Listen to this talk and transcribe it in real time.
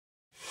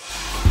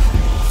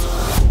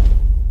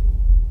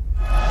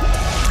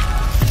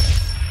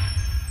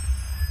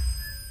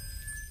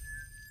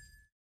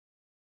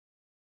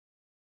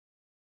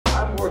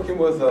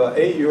with an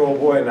 8-year-old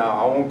boy now.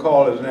 I won't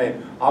call his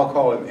name. I'll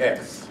call him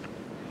X.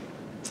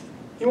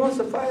 He wants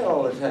to fight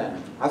all the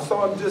time. I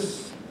saw him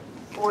just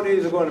 4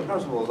 days ago in the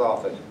principal's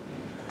office.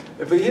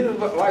 If he doesn't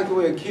like the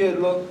way a kid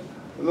looks,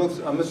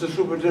 Mr.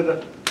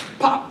 Superintendent,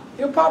 pop,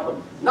 he'll pop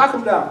him, knock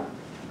him down.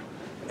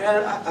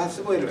 And I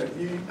said, wait a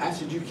minute. I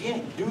said, you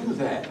can't do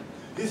that.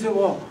 He said,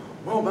 well,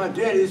 my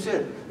daddy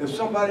said, if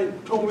somebody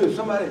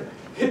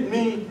hit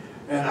me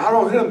and I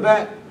don't hit him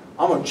back,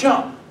 I'm a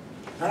chump.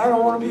 And I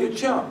don't want to be a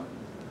chump.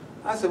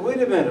 I said,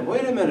 wait a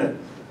minute.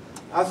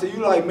 I said, you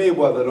like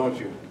Mayweather, don't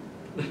you?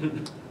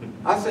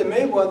 I said,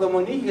 Mayweather,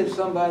 when he hits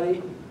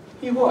somebody,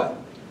 he what?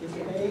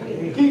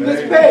 He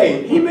gets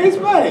paid. He makes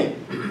money.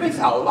 Makes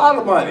a lot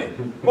of money.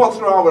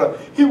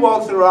 He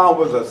walks around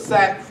with a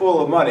sack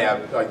full of money.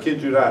 I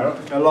kid you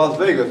not, in Las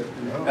Vegas.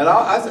 And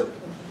I said,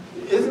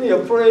 isn't he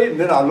afraid? And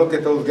then I look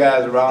at those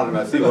guys around him.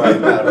 I see why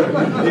he's not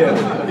afraid.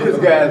 Yeah, his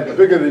guy's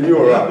bigger than you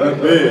around.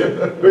 He's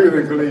big,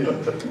 bigger than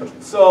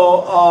Khalid.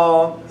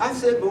 So I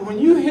said, but when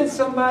you hit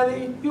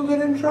somebody, you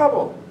get in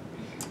trouble.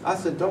 I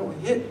said, don't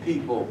hit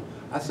people.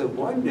 I said,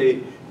 one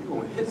day you're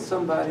going to hit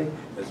somebody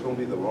that's going to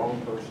be the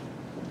wrong person.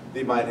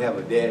 They might have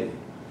a daddy,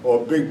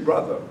 or a big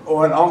brother,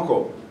 or an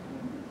uncle.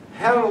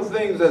 Handle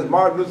things, as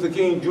Martin Luther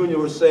King Jr.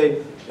 would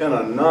say, in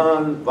a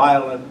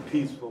non-violent,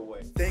 peaceful way.